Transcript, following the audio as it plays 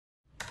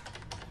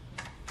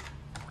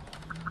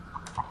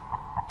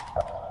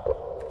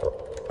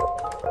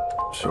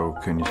So,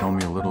 can you tell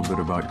me a little bit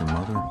about your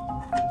mother?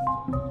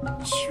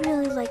 She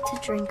really liked to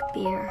drink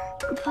beer,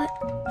 but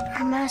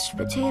her mashed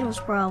potatoes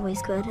were always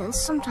good, and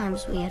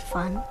sometimes we had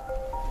fun.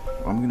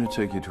 I'm gonna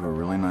take you to a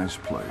really nice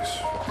place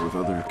with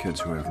other kids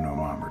who have no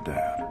mom or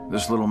dad.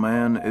 This little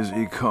man is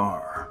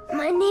Icar.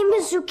 My name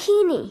is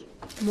Zucchini.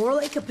 More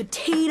like a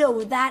potato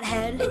with that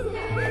head.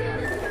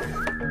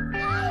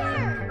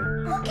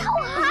 Look how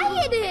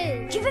high it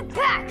is! Give it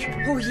back!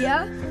 Oh,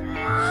 yeah?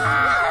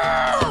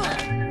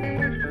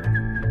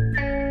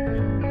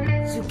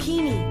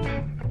 Zucchini.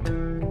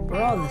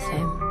 We're all the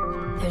same.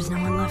 There's no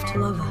one left to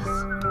love us.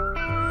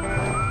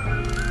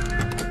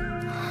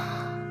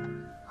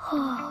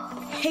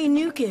 Hey,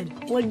 new kid,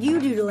 what'd you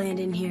do to land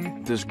in here?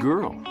 This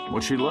girl,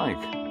 what's she like?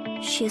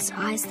 She has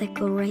eyes that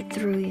go right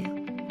through you.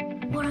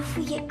 What if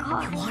we get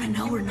caught? You wanna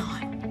know or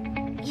not?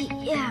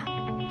 Yeah.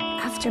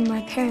 After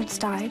my parents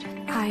died,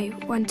 I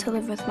went to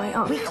live with my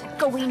aunt. We're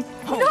going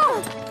home.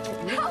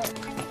 No!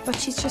 But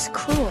she's just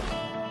cruel.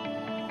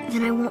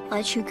 Then I won't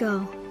let you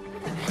go.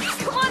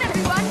 Come on,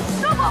 everyone!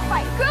 Snowball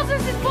fight! Girls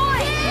versus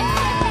boys!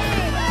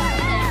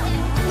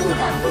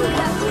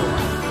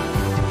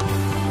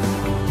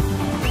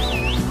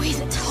 Weighs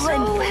a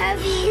ton. So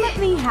heavy! Let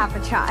me have a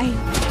try.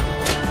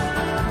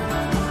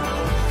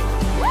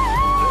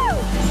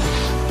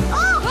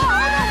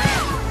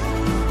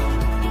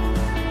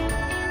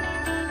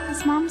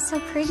 His mom's so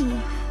pretty.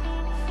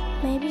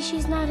 Maybe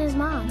she's not his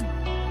mom.